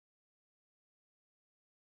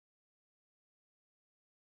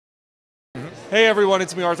Hey everyone,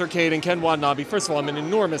 it's me, Arthur Cade and Ken Watanabe. First of all, I'm an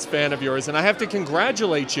enormous fan of yours, and I have to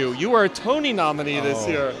congratulate you. You are a Tony nominee this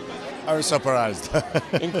year. I was surprised.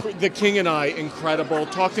 The King and I, incredible.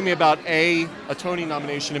 Talk to me about A, Tony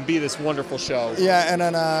nomination, and B, this wonderful show. Yeah, and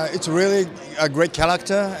then, it's really a great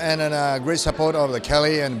character, and then great support of the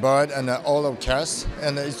Kelly and Bird and all of cast,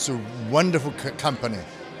 and it's a wonderful company.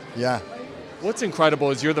 Yeah. What's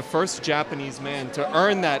incredible is you're the first Japanese man to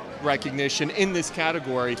earn that recognition in this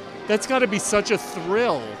category. That's got to be such a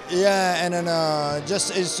thrill. Yeah, and then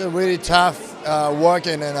it's a really tough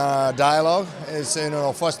working in dialogue. It's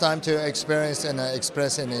first time to experience and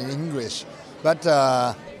express in English, but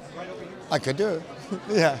I could do it.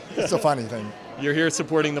 Yeah, it's a funny thing. You're here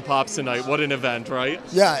supporting the Pops tonight. What an event, right?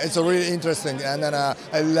 Yeah, it's a really interesting, and then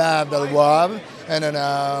I love the WAB, and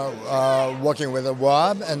then working with the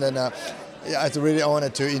WAB, and then yeah, it's really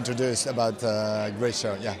honored to introduce about great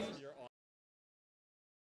show. Yeah.